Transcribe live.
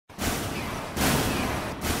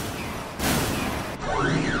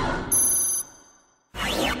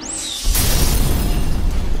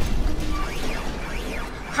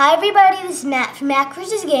Hi everybody, this is Matt from Matt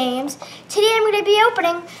vs. Games. Today I'm going to be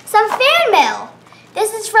opening some fan mail.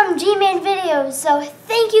 This is from G-Man Videos, so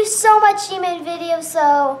thank you so much G-Man Videos.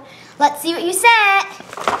 So let's see what you sent.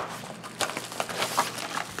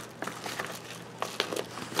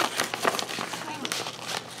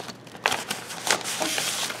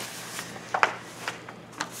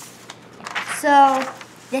 So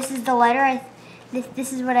this is the letter.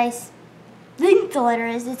 This is what I think the letter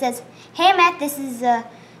is. It says, "Hey Matt, this is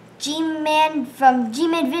G-Man from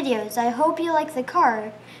G-Man Videos. I hope you like the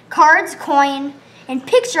cards, coin, and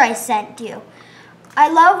picture I sent you. I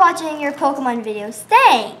love watching your Pokemon videos.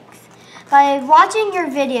 Thanks. By watching your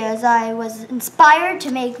videos, I was inspired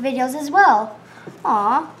to make videos as well.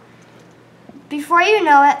 Aw. Maefore you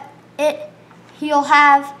know it, you'll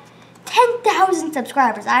have 10,000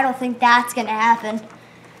 subscribers. I don't think that's gonna happen.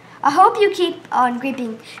 I hope you keep on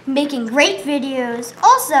making great videos.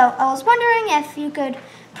 Also, I was wondering if you could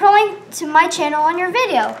put a link to my channel on your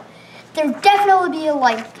video. There'll definitely be a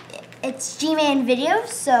link. It's G-Man Videos,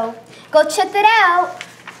 so go check that out.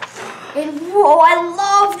 And whoa, I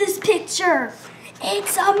love this picture.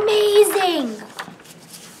 It's amazing.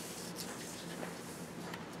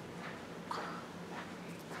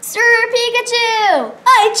 Sir Pikachu,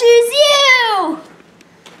 I choose you.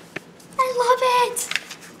 I love it.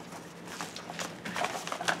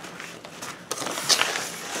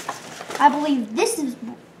 I believe this is,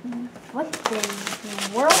 what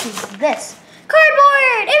the world is this?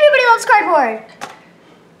 Cardboard! Everybody loves cardboard!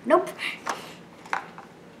 Nope.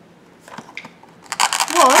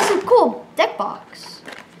 Whoa, that's a cool deck box.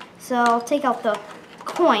 So I'll take out the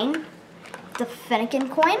coin, the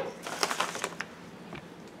Fennekin coin.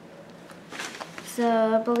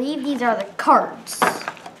 So I believe these are the cards.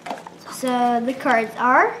 So the cards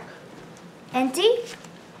are Entei,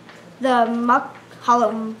 the Muck,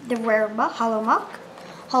 the rare Muck, Hollow Muck,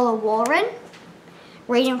 Hollow Walrein,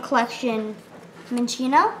 Radiant Collection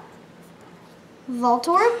Minccino,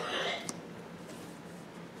 Voltorb,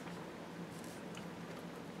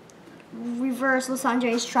 Reverse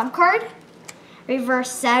Lissandre's Trump card,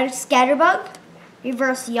 Reverse Scatterbug,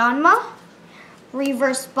 Reverse Yanma,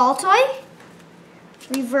 Reverse Baltoy,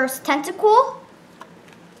 Reverse Tentacool,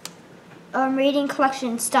 Radiant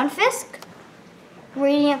Collection Stunfisk,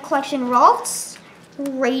 Radiant Collection Ralts,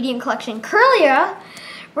 Radiant Collection Kirlia,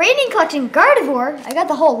 Radiant Collection Gardevoir, I got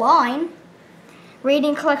the whole line,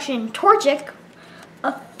 Radiant Collection Torchic,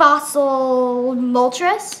 a Fossil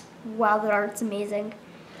Moltres, wow, that art's amazing,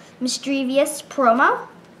 Mischievous Promo,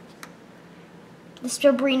 the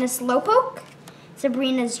Sabrina's Slowpoke,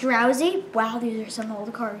 Sabrina's Drowsy, wow, these are some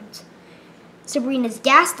old cards, Sabrina's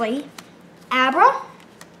Ghastly, Abra,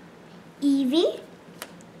 Eevee,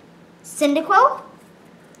 Cyndaquil,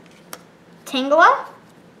 Tangela,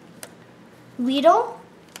 Weedle,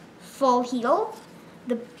 Full Heal,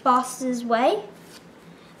 the Boss's Way.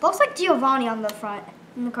 Looks like Giovanni on the front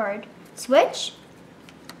in the card. Switch,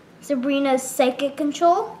 Sabrina's Psychic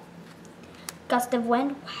Control, Gust of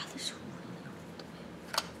Wind. Wow, this is really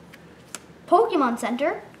old. Pokemon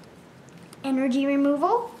Center, Energy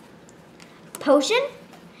Removal, Potion,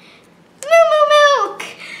 Moo Moo Milk,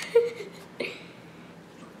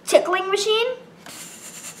 Tickling Machine,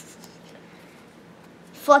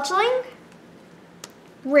 Fletchling,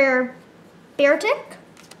 Rare Beartic,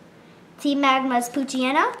 Team Magma's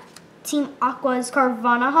Poochyena, Team Aqua's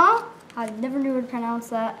Carvanaha, I never knew how to pronounce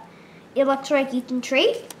that, Electric Eaton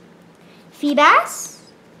Trait, Feebas,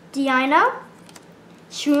 Deino,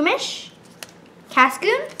 Shroomish,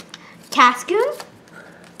 Cascoon,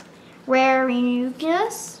 Rare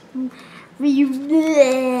Ranunculus,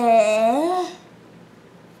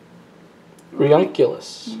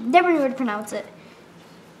 Ranunculus. Never knew how to pronounce it.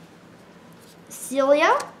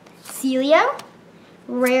 Celio,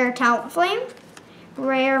 Rare Talonflame,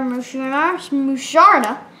 Rare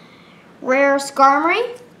Musharna, Rare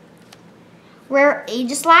Skarmory, Rare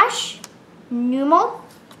Aegislash, Numel,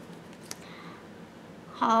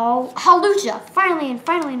 Hawlucha, finally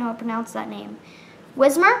know how to pronounce that name,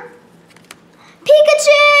 Whismur,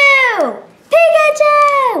 Pikachu!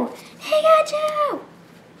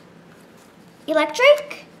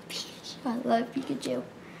 Electric, Pikachu, I love Pikachu,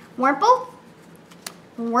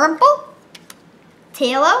 Wurmple,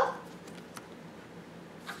 Tailo,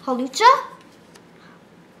 Hawlucha,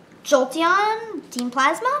 Jolteon, Team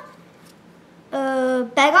Plasma,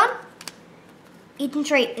 Bagon, Eaton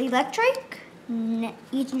Trait Electric,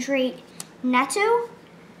 Eaton Trait Natu,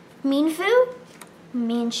 Mienfoo,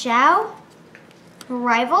 Mienshao,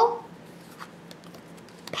 Rival,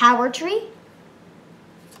 Power Tree,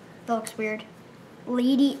 that looks weird,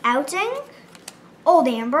 Lady Outing, Old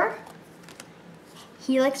Amber,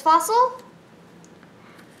 Helix Fossil,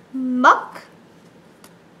 Muck,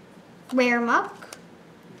 Rare Muck,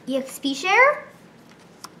 EXP Share,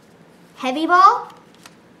 Heavy Ball,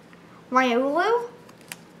 Ryolu,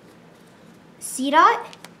 Seedot,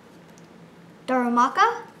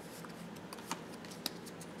 Darumaka,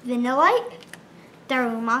 Vanillite,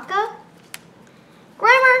 Darumaka,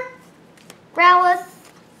 Grimer, Growlithe,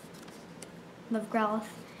 love Growlithe,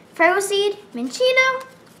 Ferroseed, Minccino,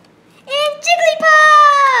 and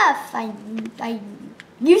Jigglypuff! I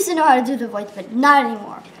used to know how to do the voice, but not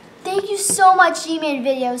anymore. Thank you so much, G-Man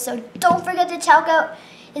Videos. So don't forget to check out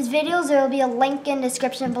his videos. There will be a link in the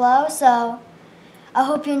description below. So I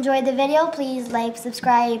hope you enjoyed the video. Please like,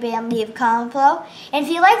 subscribe, and leave a comment below. And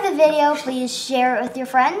if you like the video, please share it with your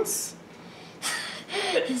friends.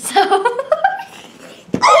 So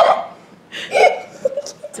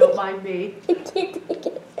don't mind me.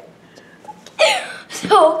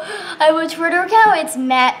 So I have a Twitter account. It's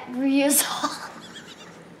Matt Ryusal.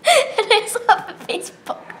 And I also have a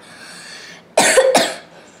Facebook.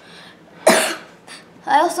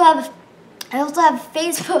 I also have a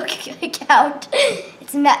Facebook account.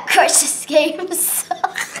 It's Matt Crushes Games.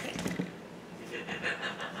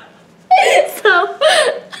 So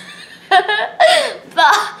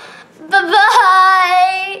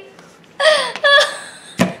bye.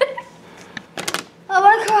 I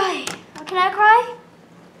want to cry. Can I cry?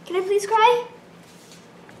 Can I please cry?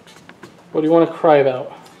 What do you want to cry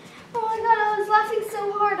about? Oh my god, I was laughing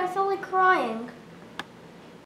so hard, I felt like crying.